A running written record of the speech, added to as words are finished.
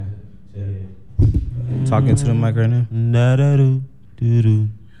talking to the mic right now? Na-da-do, do-do.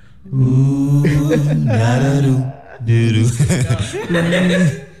 Ooh, na-da-do, do-do.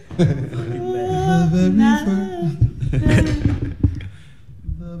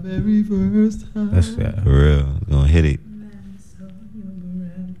 The very first time. That's For real. Gonna hit it.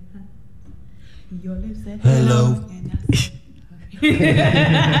 Hello.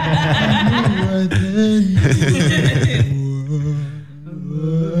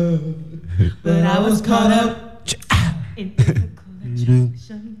 But I was caught up in physical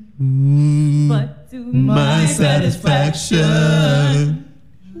attraction. But to my satisfaction,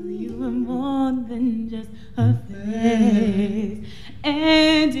 you were more than just a face.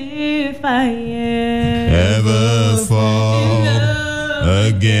 And if I Ever fall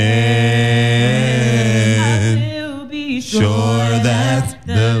again, I will be sure that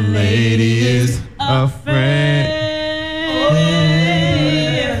the lady is a friend.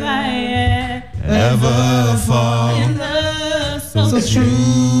 If I Ever fall in love so true,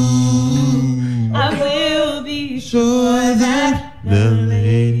 I will be sure that the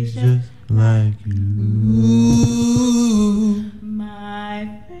lady's just like you. my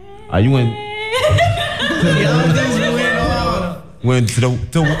friend. Are you in? Went to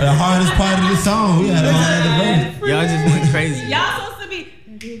the hardest part of the song. We had a hard verse. Y'all just went crazy. Y'all supposed to be.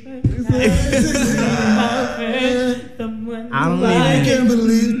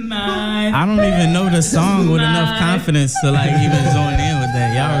 I don't even know the song with enough confidence to like even join in with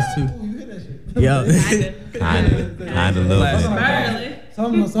that. Y'all was too. Yo. Kind of little bit.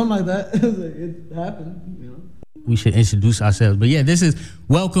 Something like that. It happened, you know. We should introduce ourselves. But yeah, this is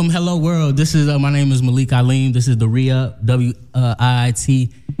Welcome Hello World. This is my name is Malik Alim. This is the RIA WIIT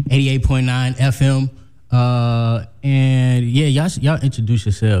 88.9 FM. And yeah, y'all introduce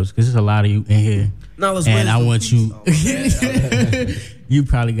yourselves because there's a lot of you in here. And I want you. You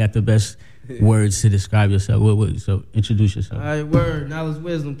probably got the best words to describe yourself. So introduce yourself. All right, word, knowledge,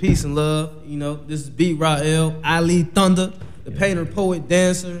 wisdom, peace, and love. You know, this is Beat Rael, Ali Thunder, the painter, poet,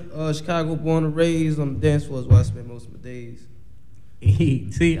 dancer, Chicago born and raised. On the dance floor is where I spend most of my days.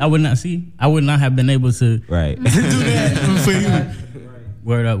 I would not have been able to do that for you.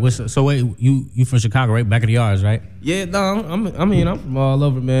 Word up. So wait, you from Chicago, right? Back of the yards, right? Yeah, no, I'm from all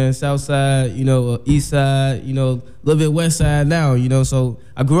over, man. South side, you know, east side, you know, a little bit west side now, you know. So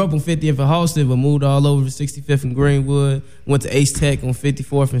I grew up on 50th and Halston, but moved all over 65th and Greenwood. Went to Ace Tech on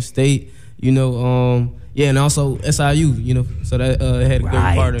 54th and State, you know. Yeah, and also SIU, you know. So that had a good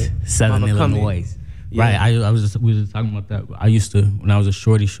part of Southern Illinois. Yeah. Right, we were just talking about that. I used to, when I was a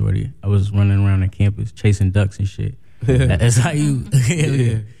shorty, I was running around the campus chasing ducks and shit. That's how you.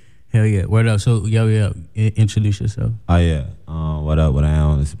 Hell yeah. Word up. So introduce yourself. Oh yeah. What up? What I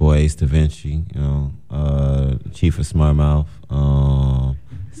am? This boy Ace Vinci. You know, Chief of Smart Mouth.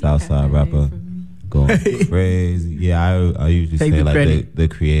 Southside rapper. Going crazy. Yeah, I usually say like the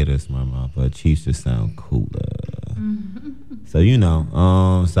creator of Smart Mouth, but Chief just sound cooler. So you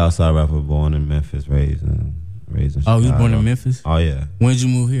know, Southside rapper, born in Memphis, raised in Chicago. Oh, you was born in Memphis? Oh yeah. When did you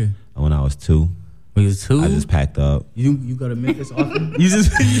move here? When I was 2. When you was 2? I just packed up. You go to Memphis often? you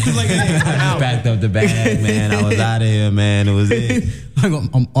just like I just packed up the bag, man. I was out of here, man. It was it.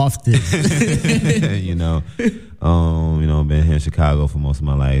 I'm off this. you know, been here in Chicago for most of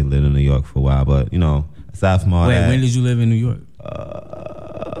my life. Lived in New York for a while, but you know, aside from all that. When did you live in New York?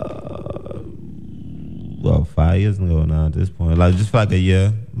 Well, 5 years ago now. At this point, like just for like a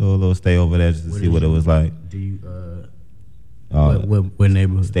year, little stay over there just to see what it was like. Do you what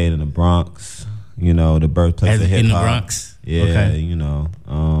neighborhood? Stayed in the Bronx. You know, the birthplace of hip hop. In the Bronx? Yeah, okay. You know,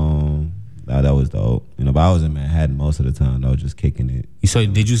 that was dope. You know, but I was in Manhattan most of the time though, just kicking it. So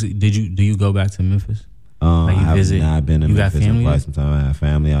do you go back to Memphis? I have not been in Memphis in quite some time. I have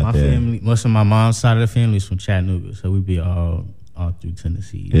family out there. Most of my mom's side of the family is from Chattanooga, so we be all through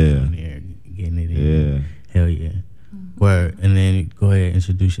Tennessee. Down there, getting it in. Yeah. Hell yeah. Word. And then go ahead,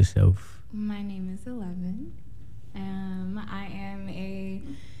 introduce yourself. My name is 11. I am a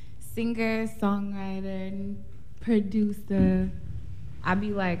singer, songwriter, and producer. I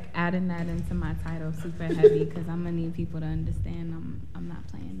be like adding that into my title super heavy because I'm gonna need people to understand I'm not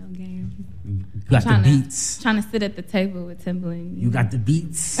playing no games. You got the beats. Trying to sit at the table with Timbaland. You got the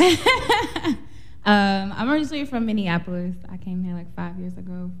beats. I'm originally from Minneapolis. I came here like 5 years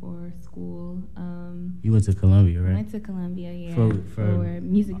ago for school. You went to Columbia, right? I went to Columbia, yeah, for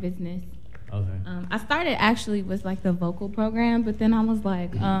music business. Okay. I started actually with like the vocal program, but then I was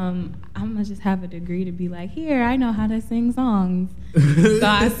like, I'm gonna just have a degree to be like, here, I know how to sing songs. So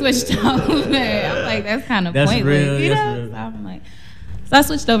I switched over. I'm like, that's kind of pointless, real, you know? Real. So I'm like, so I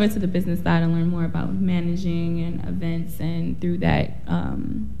switched over to the business side and learned more about managing and events, and through that,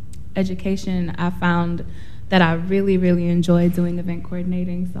 education, I found that I really, really enjoy doing event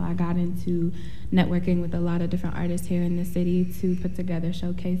coordinating. So I got into networking with a lot of different artists here in the city to put together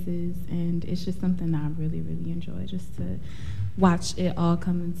showcases. And it's just something I really, really enjoy, just to watch it all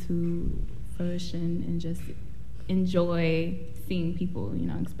come into fruition and just enjoy seeing people,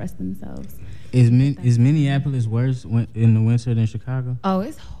 express themselves. Is Minneapolis worse in the winter than Chicago? Oh,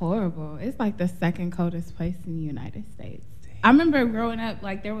 it's horrible. It's like the second coldest place in the United States. I remember growing up,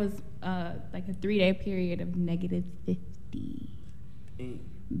 like there was like a 3-day period of negative 50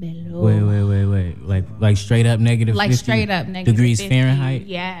 below. Wait. Like straight up negative 50? Like straight up negative degrees 50. Fahrenheit?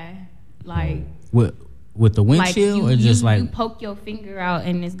 Yeah. Like with the wind chill, or just like you poke your finger out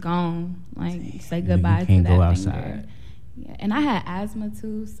and it's gone. Like say goodbye you can't to that go finger. outside. Yeah, and I had asthma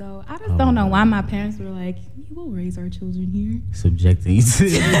too, so I just don't know why my parents were like, "You will raise our children here." Subjecting you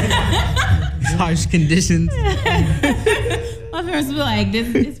to harsh conditions. My parents were like,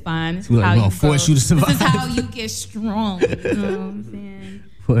 "This is fine. This is like, how we're you gonna force you to survive. This is how you get strong." You know what I'm saying?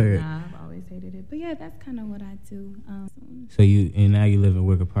 Word. Nah, I've always hated it, but yeah, that's kind of what I do. So now you live in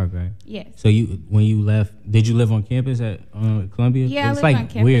Wicker Park, right? Yes. So when you left, did you live on campus at Columbia? Yeah, I lived on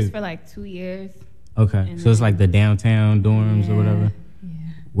campus for like 2 years. Okay, and so it's like the downtown dorms or whatever. Yeah.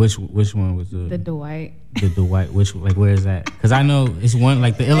 Which one was The Dwight. The Dwight. Where is that? Because I know it's one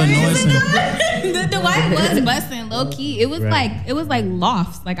like the Illinois. The Dwight was busting low key. It was like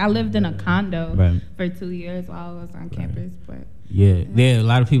lofts. Like I lived in a condo for 2 years while I was on campus. But yeah, there are a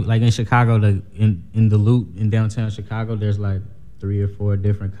lot of people like in Chicago. In the Loop in downtown Chicago, there's like 3 or 4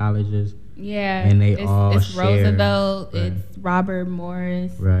 different colleges. Yeah, and it's share, Roosevelt, it's Robert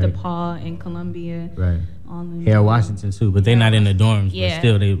Morris, DePaul, and Columbia. Right. Here, Washington too, but they're not in the dorms. But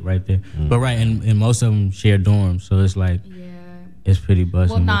still, they right there. But and most of them share dorms, so it's like it's pretty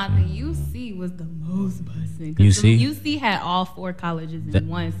busting. Well, the UC was the most busting. UC? The UC had all 4 colleges in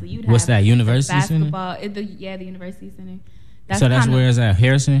one, so you'd have what's that, University basketball, Center? the University Center. So that's where it's at,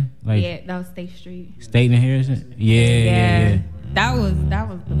 Harrison? That was State Street. State and Harrison? Yeah. That was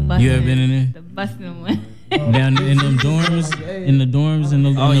the busting. You ever been in there? The busting one. Down in them dorms, in the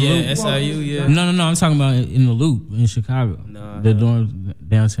Loop. SIU, yeah. No, I'm talking about in the Loop in Chicago. The dorms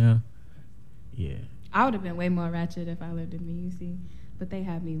downtown. Yeah. I would have been way more ratchet if I lived in the UC, but they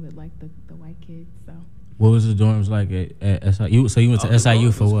had me with like the white kids. So. What was the dorms like at SIU? So you went to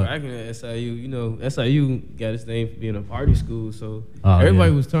SIU for what? Cracking at SIU, SIU got its name for being a party school, so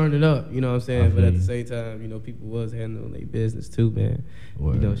everybody was turning up. You know what I'm saying? But at the same time, people was handling their business too, man.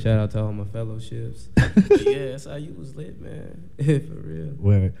 Word. Shout out to all my fellowships. Yeah, SIU was lit, man. For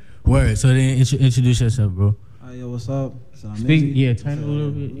real. Word. So then introduce yourself, bro. Yo, what's up? So speak. Yeah, turn it a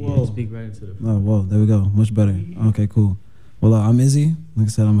little bit. Yeah, speak right into the. Oh, whoa, there we go. Much better. Okay, cool. Well, I'm Izzy. Like I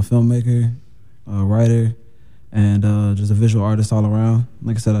said, I'm a filmmaker, writer, and just a visual artist all around.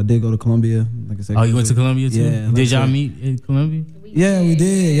 Like I said, I did go to Columbia. Like I said, you went to Columbia too? Yeah. Like did y'all meet in Columbia? Yeah, we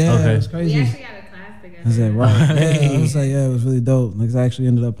did. Yeah, okay. It was crazy. We actually had a class together. I said, right. Yeah, I was like, it was really dope. Like I actually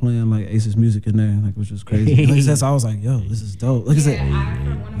ended up playing like Ace's music in there, like, which was crazy. Like I said, so I was like, yo, this is dope. Like I said, for one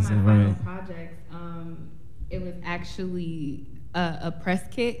of my final projects, it was actually a press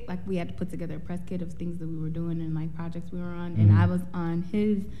kit. Like we had to put together a press kit of things that we were doing and like projects we were on. And I was on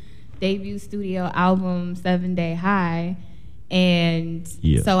his debut studio album, 7 Day High. And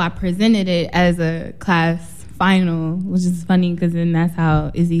so I presented it as a class final, which is funny because then that's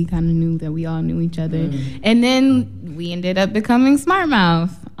how Izzy kind of knew that we all knew each other. And then we ended up becoming Smart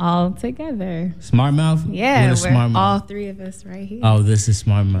Mouth all together. Smart Mouth? Yeah, we're Smart all 3 of us right here. Oh, this is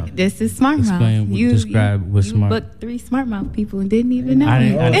Smart Mouth. This is Smart Mouth. Describe what Smart. You booked 3 Smart Mouth people and didn't even know. I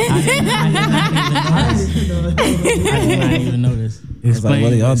did not even know this.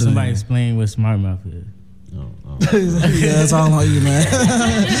 Explain. Like, what somebody explain what Smart Mouth is. Yeah, that's all on you, man.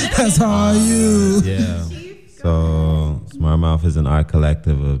 That's all on you. Yeah. So, Smart Mouth is an art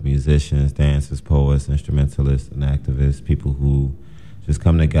collective of musicians, dancers, poets, instrumentalists, and activists, people who just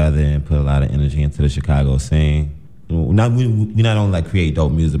come together and put a lot of energy into the Chicago scene. We not only like create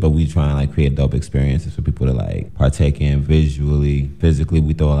dope music, but we try and like create dope experiences for people to like partake in visually, physically.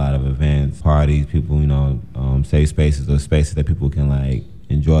 We throw a lot of events, parties, people, safe spaces or spaces that people can like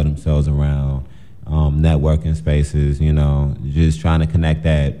enjoy themselves around. Networking spaces, just trying to connect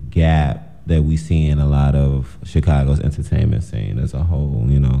that gap that we see in a lot of Chicago's entertainment scene as a whole,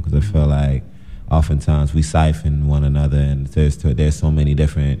 because I feel like oftentimes we siphon one another, and there's so many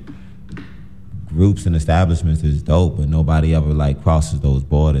different groups and establishments that's dope, but nobody ever like crosses those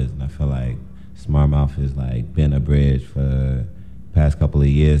borders. And I feel like Smart Mouth has like been a bridge for the past couple of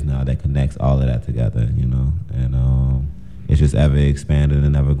years now that connects all of that together, and it's just ever expanding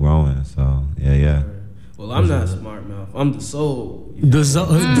and ever growing. So yeah. Well, I'm not smart mouth. I'm the soul. The soul.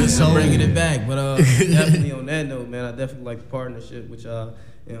 Bringing it back. But definitely on that note, man, I definitely like the partnership with y'all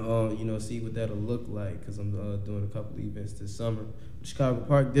and see what that'll look like because I'm doing a couple of events this summer. Chicago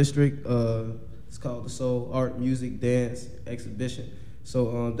Park District. It's called the Soul Art, Music, Dance Exhibition.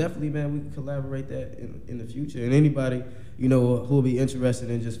 So definitely, man, we can collaborate that in the future. And anybody, who will be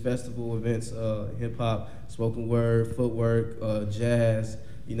interested in just festival events, hip hop, spoken word, footwork, jazz,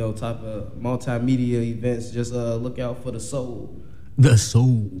 type of multimedia events, just look out for the soul. The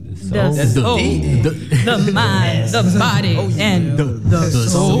soul. The soul. The mind, the body, and the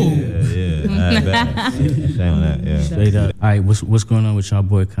soul. Yeah. Shame on that, yeah. Straight up. All right, what's going on with y'all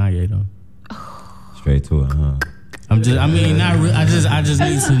boy Kanye, though? Straight to it, huh? I just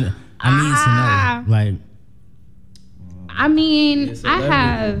need to know. Like,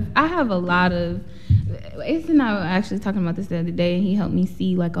 I have a lot of. Ace and I were actually talking about this the other day, and he helped me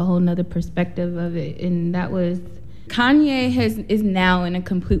see like a whole nother perspective of it, and that was Kanye is now in a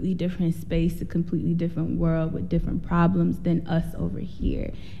completely different space, a completely different world with different problems than us over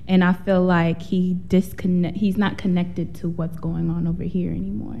here, and I feel like he's not connected to what's going on over here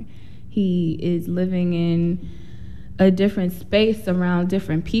anymore. He is living in a different space around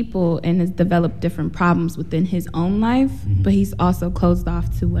different people and has developed different problems within his own life, but he's also closed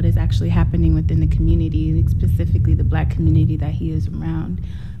off to what is actually happening within the community, specifically the black community that he is around.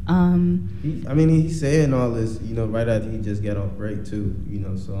 He's saying all this, right after he just got off break too,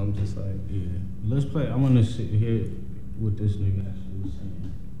 so I'm just like... Yeah. Let's play. I want to hear what this nigga actually was saying.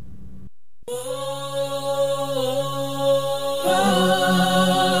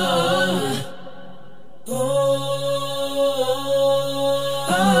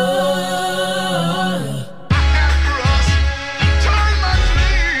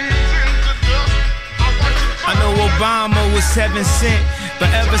 Obama was 7 cents, but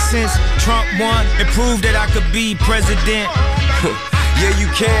ever since Trump won, it proved that I could be president. Yeah, you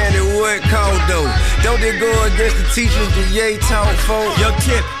can, at what cost though? Don't they go against the teachers that Ye taught for? Yo,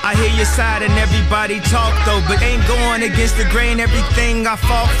 Tip, I hear your side and everybody talk though, but ain't going against the grain everything I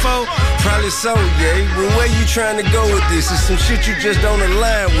fought for. Probably so, yeah, but where you trying to go with this? It's some shit you just don't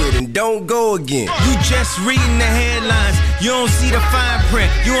align with and don't go again. You just reading the headlines, you don't see the fine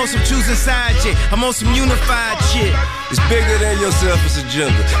print. You on some choosing side shit, I'm on some unified shit. It's bigger than your selfish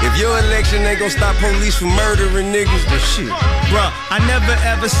agenda. If your election ain't gonna stop police from murdering niggas, then shit. Bruh, I never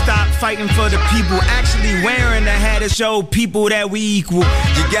ever stop fighting for the people. Actually wearing a hat to show people that we equal.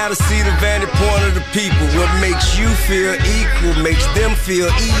 You gotta see the vantage point of the people. What makes you feel equal makes them feel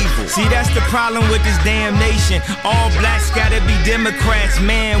evil. See, that's the problem with this damn nation. All blacks gotta be Democrats.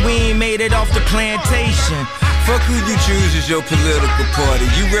 Man, we ain't made it off the plantation. Fuck who you choose as your political party.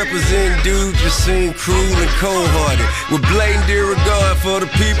 You represent dudes just seem cruel and cold-hearted, with blatant disregard for the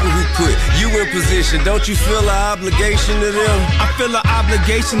people who put you in position. Don't you feel an obligation to them? I feel an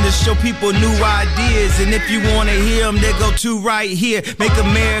obligation to show people new ideas, and if you wanna hear them, they go to right here. Make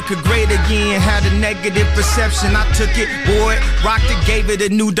America great again. Had a negative perception, I took it, wore it, rocked it, gave it a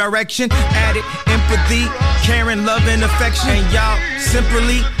new direction. Added empathy, caring, love, and affection. And y'all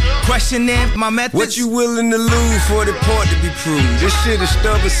simply questioning my methods. What you willing to lose for the point to be proved? This shit is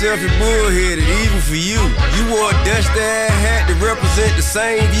stubborn, selfish, bullheaded, even for you. You wore a dusty-ass hat to represent the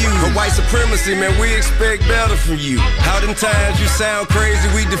same view. But white supremacy, man, we expect better from you. How them times you sound crazy,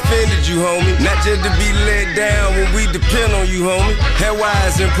 we defended you, homie. Not just to be let down when we depend on you, homie. That's why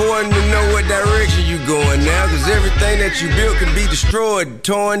it's important to know what direction you going now, cause everything that you built can be destroyed,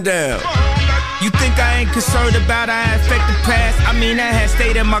 torn down. You think I ain't concerned about how I affect the past? I mean, I had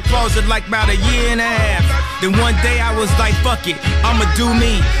stayed in my closet like about a year and a half. Then one day I was like, fuck it, I'ma do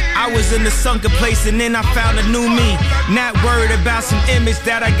me. I was in the sunken place and then I found a new me. Not worried about some image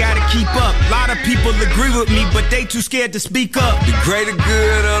that I gotta keep up. A lot of people agree with me, but they too scared to speak up. The greater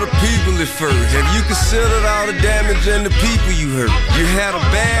good of the people at first. Have you considered all the damage and the people you hurt? You had a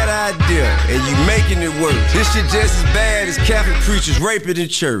bad idea and you making it worse. This shit just as bad as Catholic preachers raping in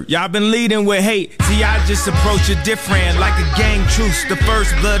church. Y'all been leading with hate. See, I just approach it different, like a gang truce. The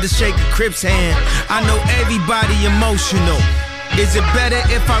first blood to shake a Crip's hand. I know everybody emotional. Is it better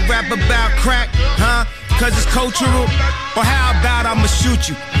if I rap about crack, huh? Cause it's cultural? Or how about I'ma shoot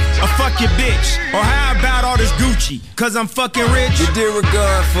you? Or fuck your bitch? Or how about all this Gucci? Cause I'm fucking rich? You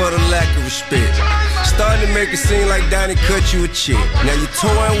disregard for the lack of respect. Starting to make it seem like Donnie cut you a check. Now you're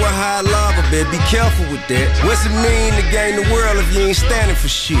toying with high lava, baby, be careful with that. What's it mean to gain the world if you ain't standing for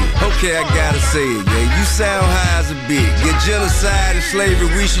shit? Okay, I gotta say it, yeah, you sound high as a bitch. Get genocide and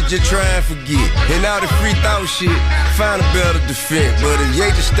slavery, we should just try and forget. And all the free thought shit, find a better defense. But if you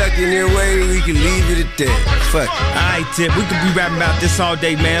just stuck in their way, we can leave it at that. Fuck it. Alright, Tip, we could be rapping about this all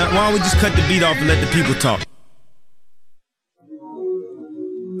day, man. Why don't we just cut the beat off and let the people talk?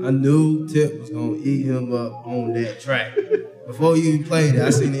 I knew Tip was gonna eat him up on that track. Before you even played it, I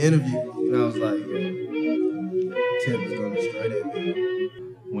seen the interview and I was like, yeah, Tip was gonna straight at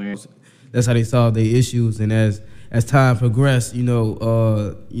me. That's how they solve their issues, and as time progressed, there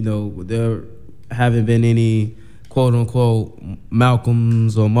haven't been any quote unquote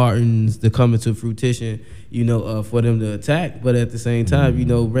Malcolms or Martins to come into fruition, for them to attack. But at the same time,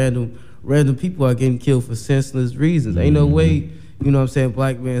 random people are getting killed for senseless reasons. Ain't no way,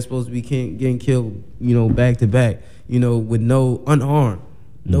 black man supposed to be getting killed, back to back, with no unarmed,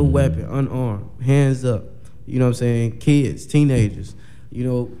 no weapon, unarmed, hands up. Kids, teenagers,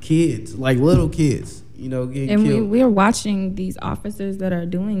 kids, like little kids, getting killed. We're watching these officers that are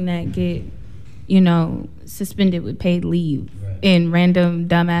doing that get, suspended with paid leave and random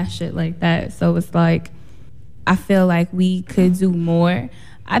dumbass shit like that. So it's like, I feel like we could do more.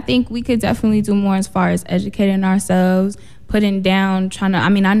 I think we could definitely do more as far as educating ourselves, putting down,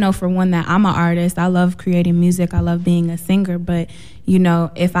 I know for one that I'm an artist. I love creating music. I love being a singer. But,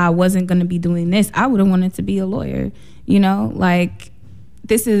 if I wasn't going to be doing this, I would have wanted to be a lawyer.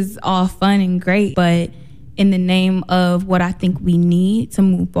 This is all fun and great, but in the name of what I think we need to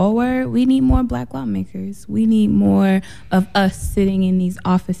move forward, we need more black lawmakers. We need more of us sitting in these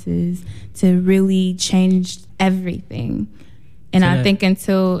offices to really change everything. And I think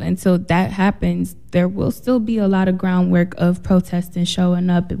until that happens, there will still be a lot of groundwork of protesting, showing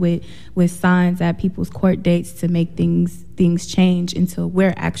up with signs at people's court dates to make things change until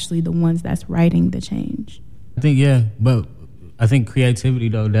we're actually the ones that's writing the change. I think, but I think creativity,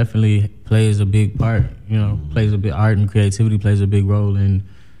 though, definitely plays a big part, art and creativity plays a big role in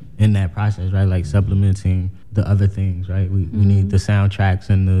that process, right? Like supplementing the other things, right? We need the soundtracks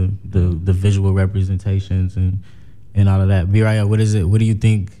and the visual representations and all of that. Viraya, what is it? What do you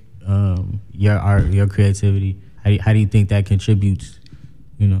think your art, your creativity, how do you think that contributes,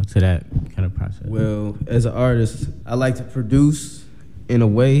 to that kind of process? Well, as an artist, I like to produce in a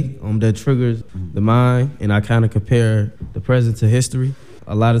way that triggers the mind, and I kind of compare the present to history.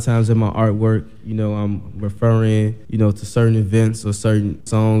 A lot of times in my artwork, I'm referring, to certain events or certain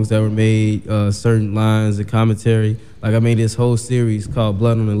songs that were made, certain lines and commentary. Like I made this whole series called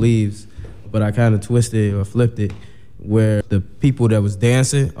Blood on the Leaves, but I kind of twisted or flipped it, where the people that was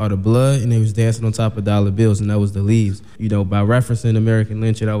dancing are the blood, and they was dancing on top of dollar bills, and that was the leaves. By referencing American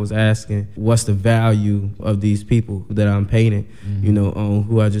lynching, I was asking, what's the value of these people that I'm painting,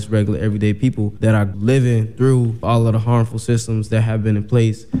 who are just regular everyday people that are living through all of the harmful systems that have been in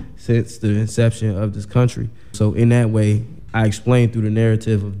place since the inception of this country. So in that way, I explain through the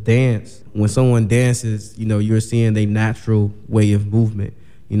narrative of dance. When someone dances, you're seeing their natural way of movement,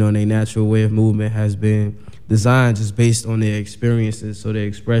 and their natural way of movement has been designed just based on their experiences, so their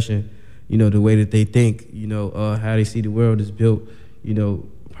expression, the way that they think, how they see the world is built,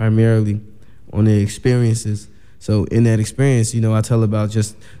 primarily on their experiences. So in that experience, I tell about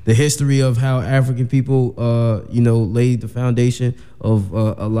just the history of how African people, laid the foundation of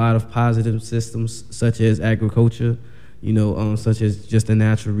a lot of positive systems, such as agriculture, such as just a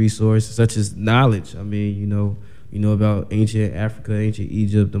natural resource, such as knowledge. About ancient Africa, ancient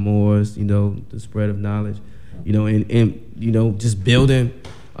Egypt, the Moors, the spread of knowledge. And just building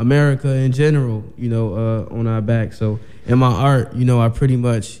America in general, on our back. So in my art, I pretty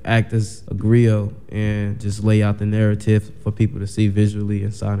much act as a griot and just lay out the narrative for people to see visually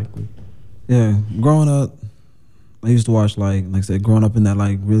and sonically. Yeah, growing up, I used to watch like I said, growing up in that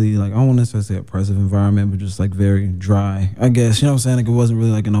really I don't want to necessarily say oppressive environment, but just very dry, I guess. You know what I'm saying? It wasn't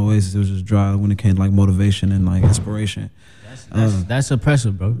really an oasis. It was just dry when it came to motivation and inspiration. That's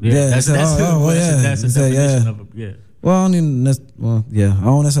oppressive, bro. Yeah, that's a definition of Well, I don't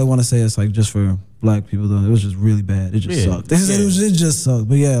necessarily want to say it's just for black people though. It was just really bad. It just sucked. They said it just sucked.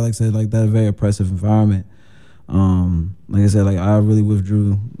 But like I said, that very oppressive environment. Like I said, I really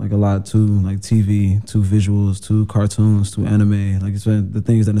withdrew a lot to TV, to visuals, to cartoons, to anime. It's the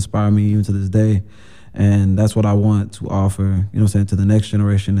things that inspire me even to this day. And that's what I want to offer, to the next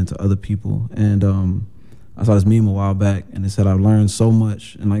generation and to other people. And I saw this meme a while back, and it said I've learned so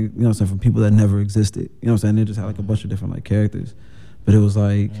much, and from people that never existed. They just had a bunch of different characters, but it was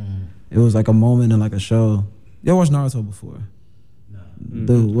it was a moment in a show. You ever watched Naruto before?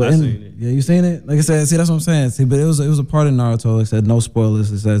 No. I seen it. Yeah, you seen it? Like I said, see, that's what I'm saying. See, but it was a part of Naruto. It said no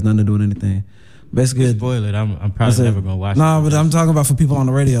spoilers. It says nothing to do with anything. Basically, spoil it. I'm probably never gonna watch it. Nah, but I'm talking about for people on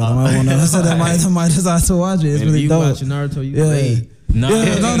the radio. I might decide to watch it. It's really dope. You watching Naruto, you played. No,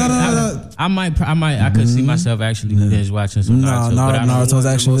 I I could see myself actually binge watching some Naruto. Naruto's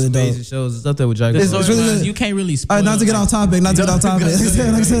actually really dope. Shows it's up there with Dragon Ball. It's really good. You can't really spoil. Not to get off topic. Like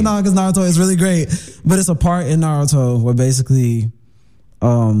I said, no, because Naruto is really great. But it's a part in Naruto where basically,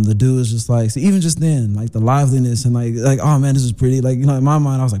 the dude is just like, see, even just then, like the liveliness and like, oh man, this is pretty. Like, you know, in my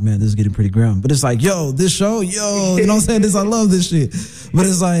mind, I was like, man, this is getting pretty grim. But it's like, yo, this show, you know what I'm saying? I love this shit. But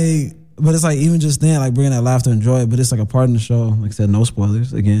it's like even just then, like bringing that laughter and joy. But it's like a part in the show. Like I said, no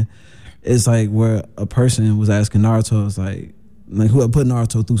spoilers again. It's like where a person was asking Naruto, it's like who had put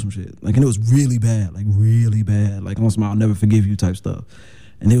Naruto through some shit. Like, and it was really bad. Like on some I'll never forgive you type stuff.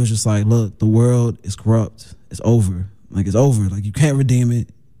 And it was just like, look, the world is corrupt. It's over. Like, it's over. Like, you can't redeem it.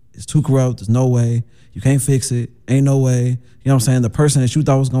 It's too corrupt. There's no way. You can't fix it. Ain't no way. You know what I'm saying? The person that you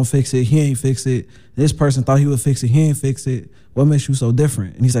thought was going to fix it, he ain't fix it. This person thought he would fix it, he ain't fix it. What makes you so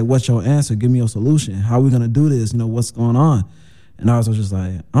different? And he's like, what's your answer? Give me your solution. How are we going to do this? You know, what's going on? And I was just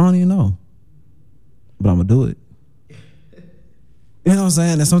like, I don't even know. But I'm going to do it. You know what I'm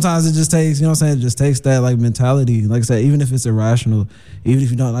saying? And sometimes it just takes, you know what I'm saying? It just takes that like mentality. Like I said, even if it's irrational, even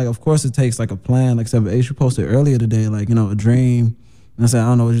if you don't, like, of course it takes like a plan. Like I said, Iszy posted earlier today, like, you know, a dream. You know what I'm saying? I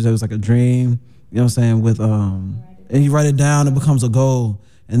don't know what you said. It was like a dream, you know what I'm saying? With, and you write it down, it becomes a goal.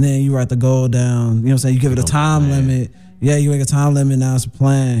 And then you write the goal down, you know what I'm saying? You give it a time limit. Yeah, you make a time limit, now it's a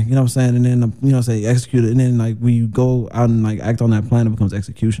plan, you know what I'm saying? And then, you know, say execute it. And then like when you go out and like act on that plan, it becomes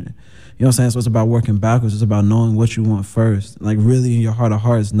execution. You know what I'm saying? So it's about working backwards. It's about knowing what you want first. Like really in your heart of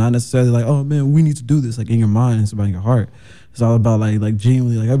hearts, not necessarily like, oh man, we need to do this. Like in your mind, it's about your heart. It's all about like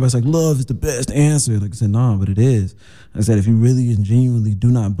genuinely, like everybody's like, love is the best answer. Like I said, nah, but it is. Like I said, if you really and genuinely do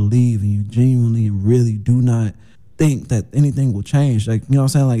not believe and you genuinely and really do not think that anything will change, like, you know what I'm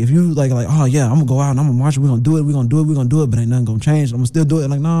saying? Like if you like, oh yeah, I'm gonna go out and I'm gonna march, we're gonna do it, but ain't nothing gonna change. I'm gonna still do it.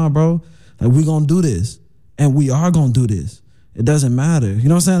 Like, nah, bro. Like we gonna do this. And we are gonna do this. It doesn't matter. You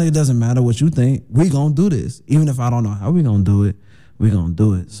know what I'm saying? Like, it doesn't matter what you think. We gonna do this. Even if I don't know how we gonna do it, we gonna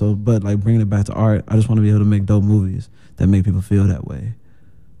do it. So, but like bringing it back to art, I just want to be able to make dope movies that make people feel that way.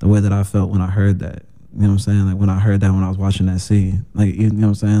 The way that I felt when I heard that. You know what I'm saying? Like when I heard that when I was watching that scene. Like, you know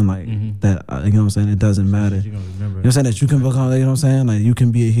what I'm saying? Like that, you know what I'm saying? It doesn't matter. You know what I'm saying? That you can become, you know what I'm saying? Like you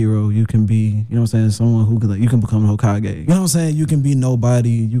can be a hero. You can be, you know what I'm saying? Someone who could, like, you can become a Hokage. You know what I'm saying? You can be nobody.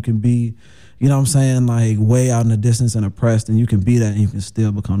 You can be, you know what I'm saying, like way out in the distance and oppressed, and you can be that and you can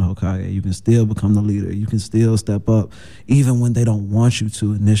still become the Hokage. You can still become the leader. You can still step up even when they don't want you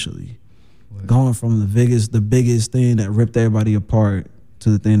to initially. Right. Going from the biggest thing that ripped everybody apart to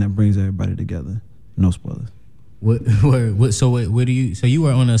the thing that brings everybody together. No spoilers. So you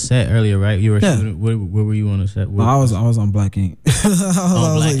were on a set earlier, right? You were shooting, where were you on a set? I was on Black Ink. I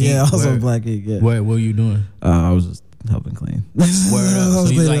was on Black Ink, yeah. What were you doing? I was just helping clean. I was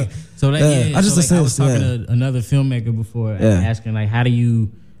talking to another filmmaker before, asking like, how do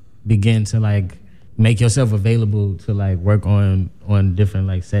you begin to like make yourself available to like work on different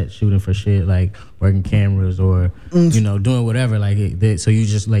like sets, shooting for shit, like working cameras or you know doing whatever, like so you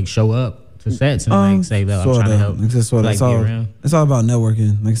just like show up to sets and like say that I'm trying to help. Like, around. It's all about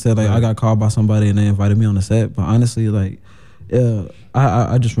networking. Like I said, like I got called by somebody and they invited me on the set, but honestly, like. Yeah,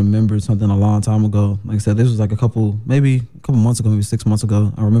 I just remembered something a long time ago. Like I said, this was like a couple months ago, maybe 6 months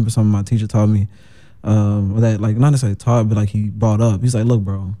ago. I remember something my teacher taught me, that like not necessarily taught, but like he brought up. He's like, look,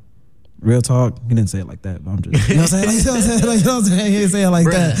 bro, real talk. He didn't say it like that, but I'm just, you know what I'm saying? Like, you know what I'm saying? Like, you know what I'm saying? He didn't say it like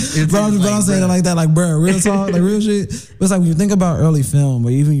that. But I'm saying it like that, like, bro, real talk, like real shit. But it's like when you think about early film,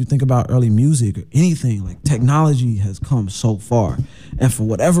 or even you think about early music or anything, like technology has come so far, and for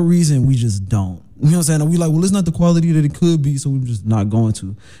whatever reason, we just don't. You know what I'm saying? And we like, well, it's not the quality that it could be, so we're just not going to.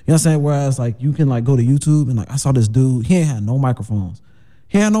 You know what I'm saying? Whereas, like, you can, like, go to YouTube and, like, I saw this dude, he ain't had no microphones.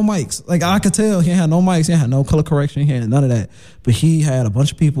 He had no mics. Like, I could tell he ain't had no mics. He ain't had no color correction. He had none of that. But he had a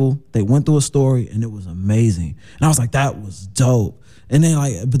bunch of people. They went through a story, and it was amazing. And I was like, that was dope. And then,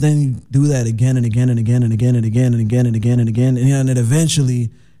 like, but then you do that again and again and again and again and again and again and again and again. And then eventually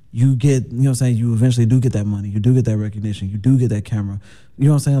you get, you know what I'm saying, you eventually do get that money. You do get that recognition. You do get that camera. You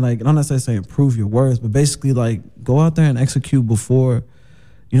know what I'm saying? Like, I'm not necessarily saying prove your worth, but basically, like, go out there and execute before,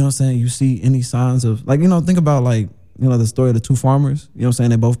 you know what I'm saying, you see any signs of, like, you know, think about, like, you know, the story of the two farmers. You know what I'm saying?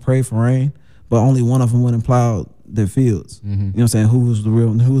 They both prayed for rain, but only one of them went and plowed their fields. You know what I'm saying? Who was the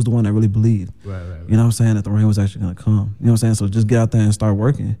one that really believed? Right. You know what I'm saying? That the rain was actually going to come. You know what I'm saying? So just get out there and start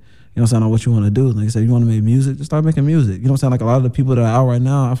working. You know what I'm saying? On what you want to do. Like I said, you want to make music, just start making music. You know what I'm saying? Like a lot of the people that are out right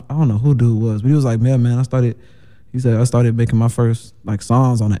now, I don't know who dude was, but he was like, man, I started making my first like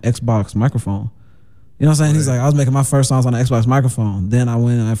songs on an Xbox microphone. You know what I'm saying? He's like, I was making my first songs on the Xbox microphone. Then I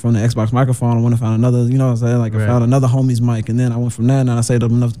went from the Xbox microphone, I went and found another, you know what I'm saying? Like I found another homie's mic, and then I went from there, and I saved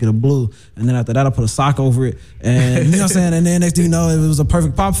up enough to get a blue. And then after that, I put a sock over it. And you know what I'm saying? And then next thing you know, it was a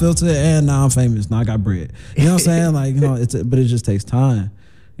perfect pop filter, and now I'm famous. Now I got bread. You know what I'm saying? Like, you know, but it just takes time. You know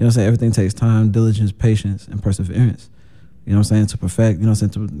what I'm saying? Everything takes time, diligence, patience, and perseverance. You know what I'm saying? To perfect, you know what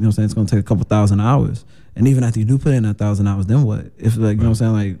I'm saying? You know what I'm saying? It's gonna take a couple thousand hours. And even after you do put in 1,000 hours, then what? If like, you know what I'm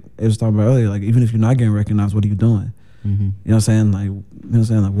saying? Like it was talking about earlier, like even if you're not getting recognized, what are you doing? Mm-hmm. You know what I'm saying? Like, you know what I'm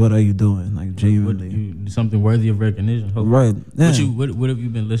saying? Like, what are you doing? Like genuinely. Something worthy of recognition. Hopefully. Right. Yeah. What have you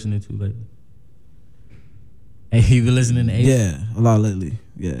been listening to lately? Hey, you been listening to 8? Yeah, a lot lately.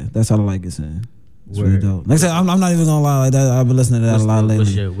 Yeah, that's how the light gets in. It's really dope. Like I said, I'm not even gonna lie like that. I've been listening to that a lot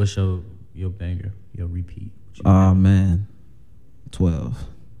lately. What's your banger, your repeat? Oh man, 12.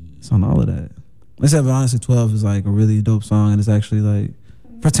 It's on all of that. Like I said, but honestly, 12 is like a really dope song, and it's actually like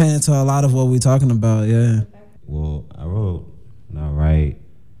pertaining to a lot of what we're talking about. Yeah. Well, I write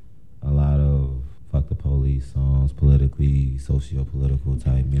a lot of fuck the police songs, politically, socio-political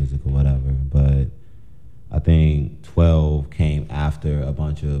type music or whatever. But I think 12 came after a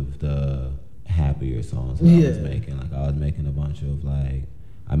bunch of the happier songs that I was making. Like I was making a bunch of like,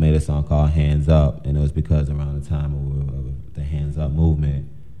 I made a song called Hands Up, and it was because around the time of the Hands Up movement,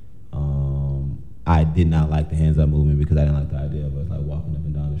 I did not like the Hands Up movement because I didn't like the idea of us like walking up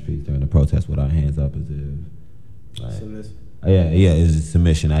and down the streets during the protest with our hands up as if like, it was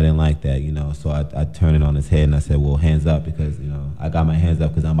submission. I didn't like that, you know. So I turned it on its head and I said, well, hands up, because you know I got my hands up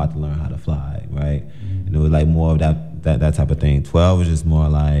because I'm about to learn how to fly, right? Mm-hmm. And it was like more of that type of thing. 12 was just more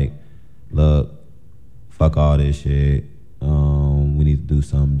like, look, fuck all this shit. We need to do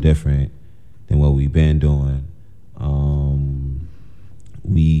something different than what we've been doing.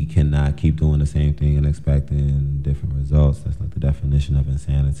 We cannot keep doing the same thing and expecting different results. That's like the definition of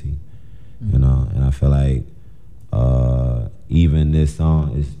insanity, you know. And I feel like even this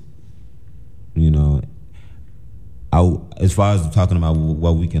song is, you know, as far as talking about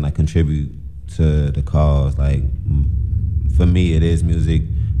what we can like contribute to the cause, like for me it is music.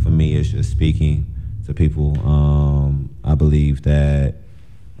 For me it's just speaking to people. I believe that,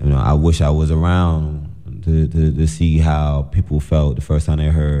 you know, I wish I was around to see how people felt the first time they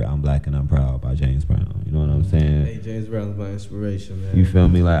heard "I'm Black and I'm Proud" by James Brown. You know what I'm saying? Hey, James Brown's my inspiration, man. You feel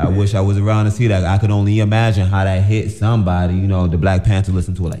me? Like I wish I was around to see that. I could only imagine how that hit somebody. You know, the Black Panther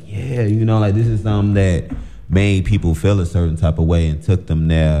listened to it like, yeah, you know, like this is something that made people feel a certain type of way and took them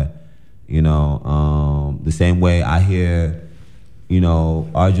there. You know, the same way I hear, you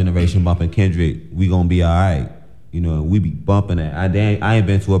know, our generation bumping Kendrick, "We Gonna Be Alright." You know, we be bumping it. I ain't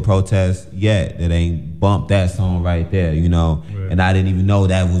been to a protest yet that ain't bumped that song right there, you know. Right. And I didn't even know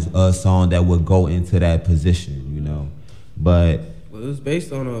that was a song that would go into that position, you know. But well, it was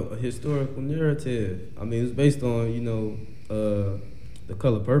based on a historical narrative. I mean, it was based on, you know, The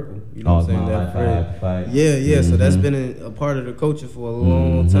Color Purple. You know what I'm saying? That fight. Yeah. Mm-hmm. So that's been a part of the culture for a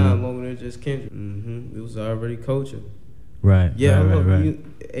long time, longer than just Kendrick. Mm-hmm. It was already culture. Right. Yeah. Right.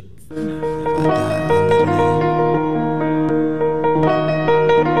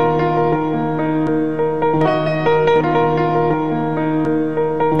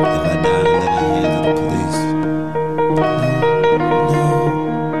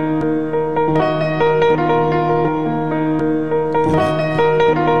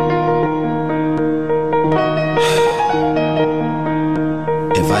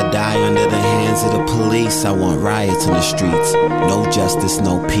 I want riots in the streets. No justice,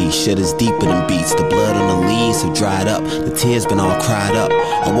 no peace. Shit is deeper than beats. The blood on the leaves have dried up. The tears been all cried up.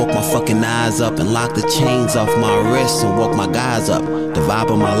 I woke my fucking eyes up and locked the chains off my wrists and woke my guys up. The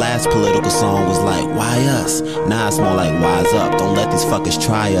vibe of my last political song was like, why us? Now it's more like, wise up. Don't let these fuckers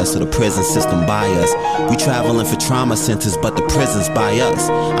try us or the prison system buy us. We traveling for trauma centers, but the prison's by us.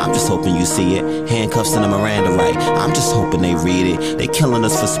 I'm just hoping you see it. Handcuffs and a Miranda right. I'm just hoping they read it. They killing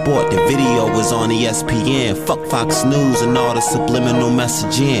us for sport. The video was on ESPN. Fuck Fox News and all the subliminal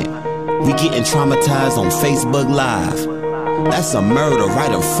messaging. We getting traumatized on Facebook Live. That's a murder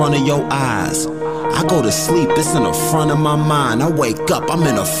right in front of your eyes. I go to sleep, it's in the front of my mind. I wake up, I'm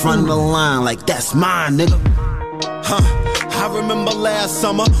in the front of the line, like that's mine, nigga. I remember last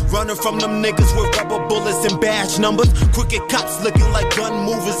summer, running from them niggas with rubber bullets and badge numbers. Crooked cops looking like gun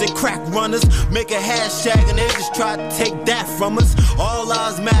movers and crack runners. Make a hashtag and they just try to take that from us. All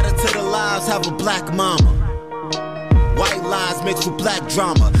lives matter to the lives, have a black mama. White lies mixed with black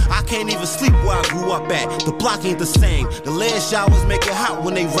drama. I can't even sleep where I grew up at. The block ain't the same. The lead showers make it hot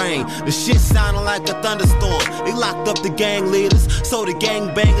when they rain. The shit sounding like a thunderstorm. They locked up the gang leaders, so the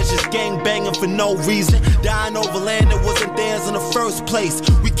gang bangers just gang banging for no reason. Dying over land that wasn't theirs in the first place.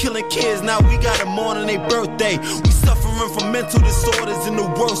 We killing kids, now we got them on their birthday. We suffering from mental disorders in the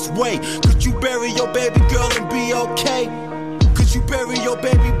worst way. Could you bury your baby girl and be okay? Could you bury your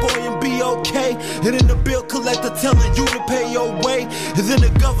baby boy and be okay? And then the bill collector telling you to pay your way. And then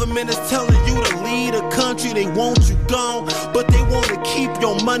the government is telling you to leave the country. They want you gone, but they want to keep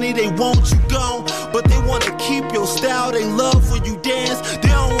your money. They want you gone, but they want to keep your style. They love when you dance. They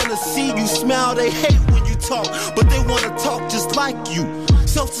don't want to see you smile. They hate when you talk, but they want to talk just like you.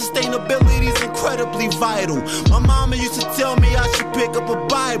 Self-sustainability is incredibly vital. My mama used to tell me I should pick up a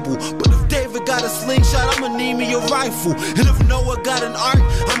Bible. But if David got a slingshot, I'ma need me a rifle. And if Noah got an ark,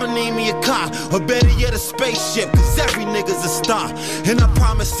 I'ma need me a car. Or better yet, a spaceship, cause every nigga's a star. And I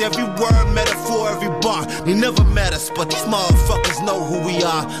promise every word, metaphor, every bar. They never met us, but these motherfuckers know who we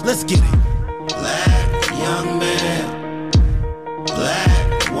are. Let's get it. Black young man,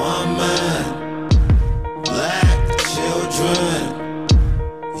 black woman, black children.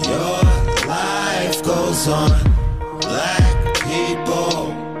 Your life goes on. Black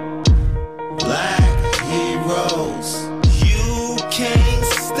people, black heroes. You can't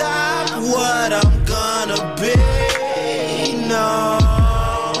stop what I'm gonna be. No.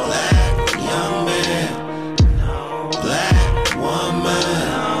 Black young man, black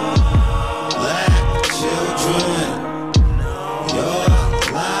woman, black children. Your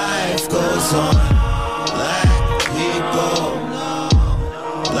life goes on.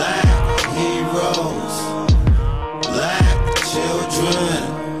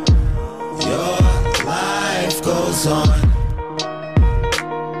 On.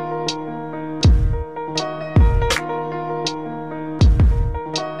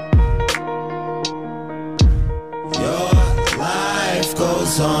 Your life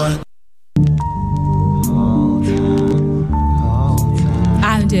goes on.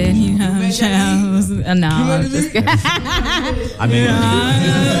 I'm dead, you know what I'm saying? No, I'm just kidding. I mean,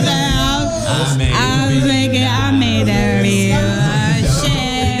 I made that real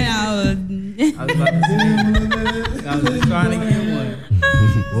shit. I was about to say, I was just trying to get one.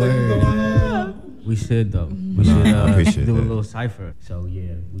 Word. We should though. We should do a little cipher. So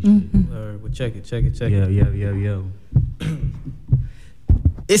yeah, we should. Well, check it. Yo.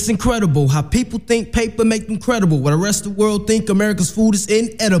 It's incredible how people think paper make them credible, while the rest of the world think America's food is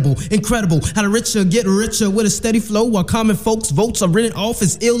inedible. Incredible how the richer get richer with a steady flow, while common folks' votes are written off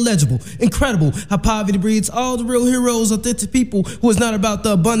as illegible. Incredible how poverty breeds all the real heroes, authentic people who is not about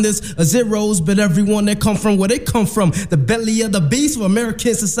the abundance of zeros, but everyone that come from where they come from. The belly of the beast of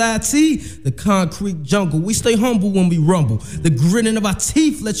American society, the concrete jungle. We stay humble when we rumble. The grinning of our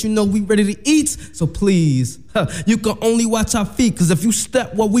teeth let you know we ready to eat. So please, you can only watch our feet, cause if you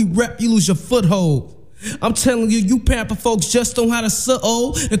step what we rep, you lose your foothold. I'm telling you, you pamper folks just don't know how to suck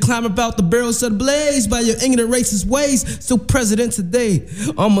and climb about the barrels of the blaze by your ignorant racist ways. Still president today.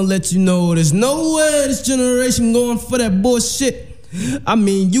 I'ma let you know there's no way this generation going for that bullshit. I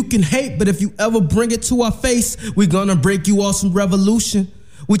mean, you can hate, but if you ever bring it to our face, we gonna break you off some revolution.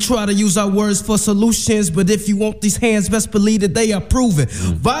 We try to use our words for solutions, but if you want these hands, best believe that they are proven.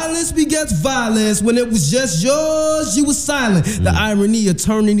 Violence begets violence. When it was just yours, you were silent. The irony of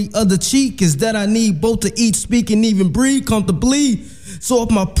turning the other cheek is that I need both to eat, speak, and even breathe comfortably. So if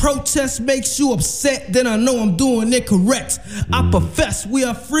my protest makes you upset, then I know I'm doing it correct. I profess we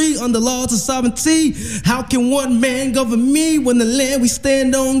are free under laws of sovereignty. How can one man govern me when the land we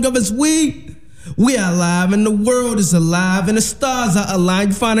stand on governs we? We are alive and the world is alive and the stars are aligned.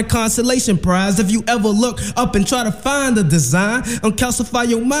 You find a consolation prize if you ever look up and try to find a design. Uncalcify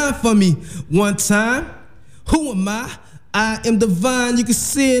your mind for me one time. Who am I? I am divine. You can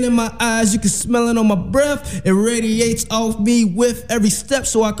see it in my eyes. You can smell it on my breath. It radiates off me with every step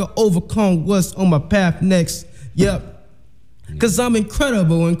so I can overcome what's on my path next. Yep. Cause I'm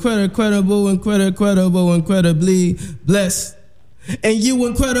incredible, incredibly blessed. And you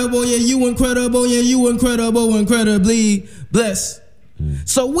incredible, you incredibly blessed.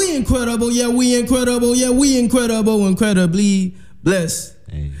 So we incredible, we incredibly blessed.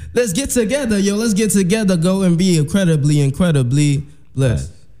 Hey. Let's get together, let's get together, go and be incredibly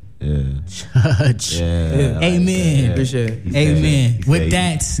blessed. Yeah. Church. Yeah. Amen. Yeah. Appreciate it. Amen. With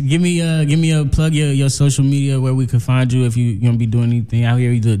that, give me a plug your social media where we can find you if you're gonna be doing anything out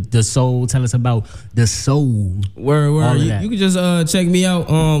here. The soul. Tell us about the soul. Word. You can just check me out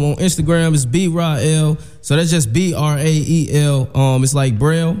on Instagram. It's BRAEL. So that's just BRAEL. It's like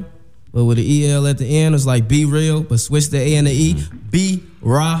Braille, but with the EL at the end, it's like Be Real, but switch the A and the E.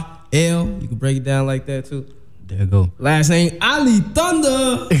 BRAEL. L. You can break it down like that too. There you go. Last name Ali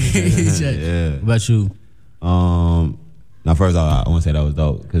Thunder. Yeah. What about you? Now, first of all, I want to say that was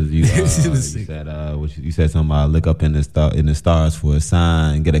dope because you, you said you said something about look up in the stars for a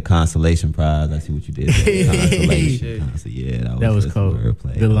sign, get a consolation prize. I see what you did there. Consolation. Yeah, that was cool.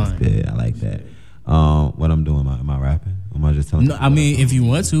 Wordplay. Good line. Good. I like that. What I'm doing? Am I rapping? Am I just telling? No, I mean if you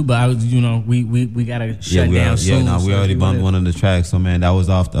want to, but I was, we gotta shut down soon. Yeah, no, we already bumped one of the tracks. So man, that was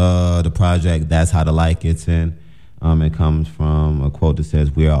off the project. That's How the Light Gets In. It comes from a quote that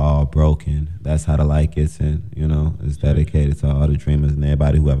says, "We are all broken. That's how the light gets in." It's dedicated to all the dreamers and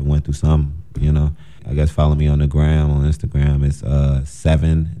everybody who ever went through something. I guess follow me on the gram on Instagram. It's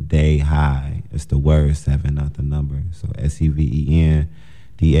 7 Day High. It's the word 7, not the number. So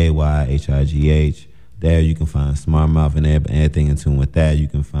SEVENDAYHIGH. There you can find Smart Mouth and everything in tune with that. You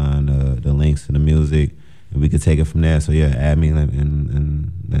can find the links to the music, and we could take it from there. So yeah, add me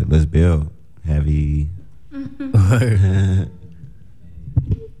and let's build. Heavy.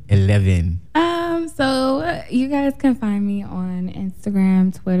 11. So you guys can find me on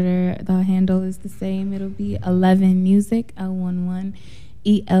Instagram, Twitter. The handle is the same. It'll be 11 Music, L11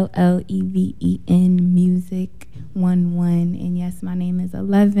 ELLEVEN Music 11. And yes, my name is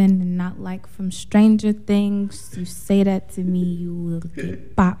 11, and not like from Stranger Things. You say that to me, you will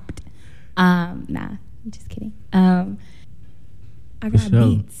get bopped. Nah, I'm just kidding. I got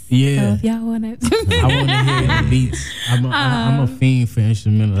beats. Yeah. So if y'all want it. I want to hear the beats. I'm a fiend for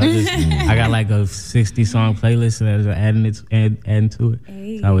instrumentals. I got like a 60 song playlist that adding to it.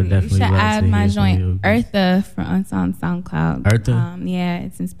 Hey, So I would definitely you should love add to my hear some of your joint beats. Eartha on SoundCloud. Eartha? Yeah,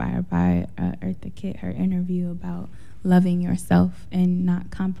 it's inspired by Eartha Kitt, her interview about loving yourself and not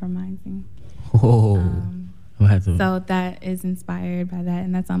compromising. Oh. So that is inspired by that,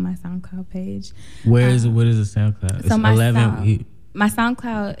 and that's on my SoundCloud page. What is the SoundCloud? So it's my 11. My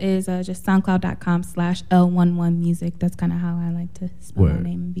SoundCloud is just soundcloud.com/L11 Music. That's kind of how I like to spell my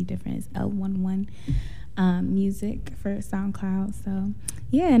name and be different. It's L11 Music for SoundCloud. So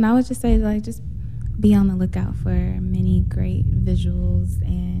yeah, and I would just say just be on the lookout for many great visuals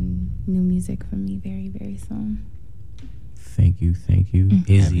and new music from me very, very soon. Thank you.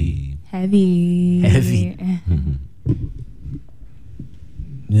 Izzy. Heavy.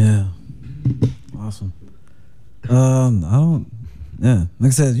 Yeah. Awesome. Like I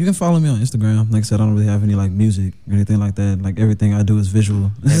said, you can follow me on Instagram. Like I said, I don't really have any music or anything like that. Like everything I do is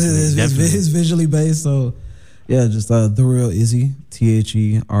visual. It's visually based. So yeah, just The Real Izzy,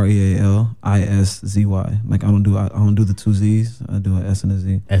 TheRealiszy. Like I don't do the two Z's. I do an S and a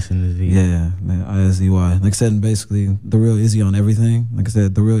Z. Yeah, ISZY. Like I said, basically The Real Izzy on everything. Like I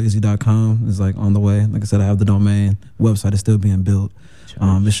said, therealizzy.com is on the way. Like I said, I have the domain. Website is still being built.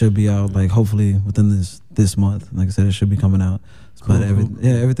 It should be out hopefully within this month. Like I said, it should be coming out. Cool. But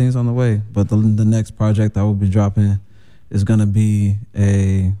everything's on the way. But the next project I will be dropping is gonna be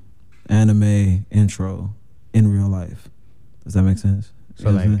a anime intro in real life. Does that make sense?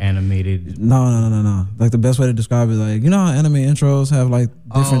 So animated. No. Like the best way to describe it, how anime intros have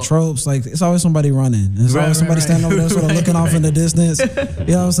different tropes. It's always somebody running. There's always somebody standing over there sort of looking off in the distance. You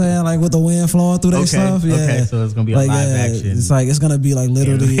know what I'm saying? With the wind flowing through their stuff. Yeah. Okay, so it's gonna be live action. It's it's gonna be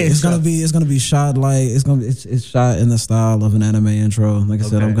literally. It's gonna be shot it's shot in the style of an anime intro. Like I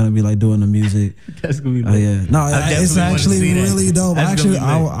said, I'm gonna be doing the music. That's gonna be. It's actually really dope.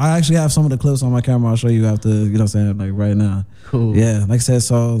 I actually have some of the clips on my camera. I'll show you after. You know what I'm saying? Right now. Cool. Yeah. Like I said,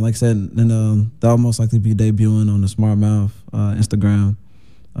 and that'll most likely be debuting on the Smart Mouth Instagram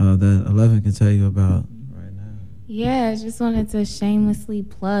that 11 can tell you about right now. Yeah, I just wanted to shamelessly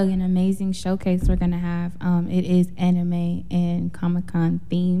plug an amazing showcase we're going to have. It is anime and Comic-Con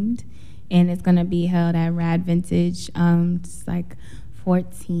themed, and it's going to be held at Rad Vintage. It's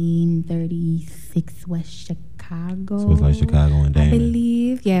 1436 West Chicago. So it's Chicago and Damon. I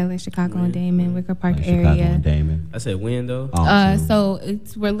believe. Yeah, Chicago and Damon, Wicker Park area. Chicago and Damon. I said when though? So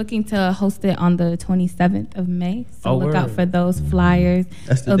we're looking to host it on the 27th of May. So look out for those flyers.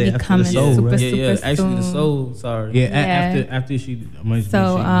 That's the It'll day be coming super soon. Actually the soul, sorry. Yeah. After she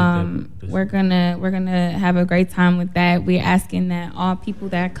we're gonna have a great time with that. We're asking that all people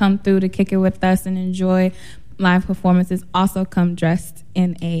that come through to kick it with us and enjoy live performances also come dressed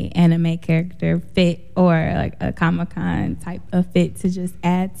in a anime character fit or a Comic-Con type of fit to just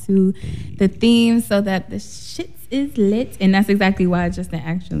add to the theme so that the shit is lit. And that's exactly why Justin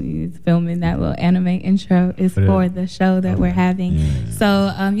actually is filming that little anime intro is for the show that we're having.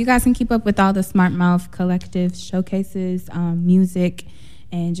 So you guys can keep up with all the Smart Mouth Collective showcases, music,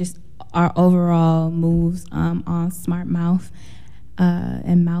 and just our overall moves on Smart Mouth.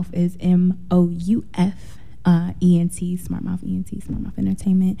 And Mouth is MOUF. ENT, Smart Mouth ENT, Smart Mouth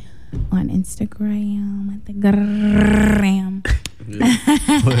Entertainment on Instagram at the gram.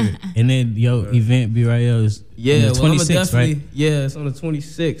 And then your event BRL is the 26th, right? Yeah, it's on the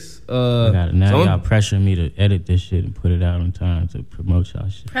 26th. Y'all pressuring me to edit this shit and put it out on time to promote y'all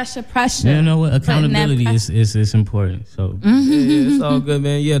shit. Pressure. You know what? Accountability is important. So yeah, it's all good,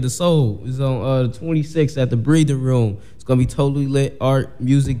 man. Yeah, the Soul is on the 26th at the Breather Room. It's gonna be totally lit. Art,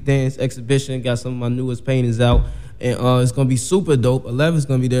 music, dance exhibition. Got some of my newest paintings out. And it's gonna be super dope. 11's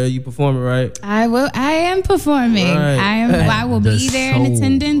gonna be there. You performing, right? I am performing. Right. I will be there in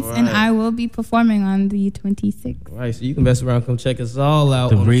attendance, and I will be performing on the 26th. Right. So you can mess around, come check us all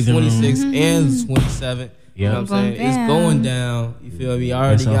out on the 26th and the 27th. You know what I'm saying? It's going down. You feel me? I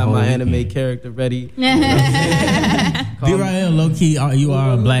already got my anime character ready. BRL, low key, you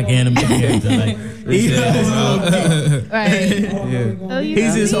are a black anime character. Like, he's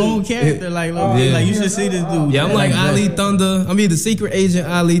his own character. Like you should see this dude. Yeah, I'm like Ali Thunder. I mean, the secret agent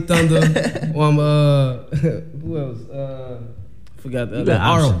Ali Thunder. Or I'm who else? Forgot the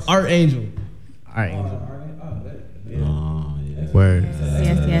Art Angel. Word.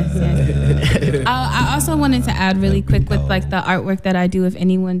 Yes. I also wanted to add really quick with like the artwork that I do. If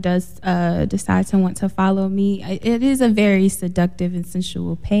anyone does decide to want to follow me, it is a very seductive and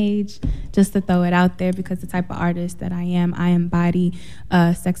sensual page. Just to throw it out there, because the type of artist that I embody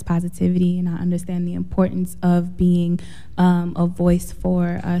sex positivity, and I understand the importance of being a voice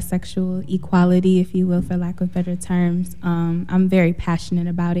for sexual equality, if you will, for lack of better terms. I'm very passionate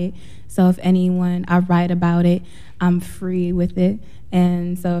about it. So if anyone, I write about it. I'm free with it.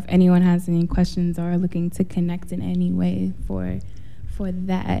 And so if anyone has any questions or are looking to connect in any way for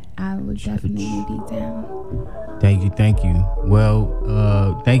that, I would definitely be down. Thank you.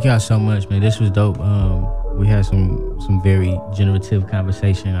 Well, thank y'all so much, man. This was dope. We had some very generative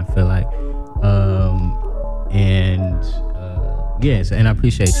conversation, I feel like. Yes, and I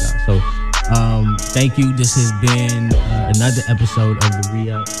appreciate y'all. So thank you. This has been another episode of The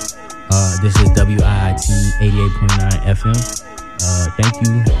Re-Up. This is WIIT 88.9 FM. Thank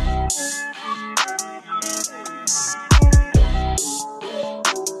you.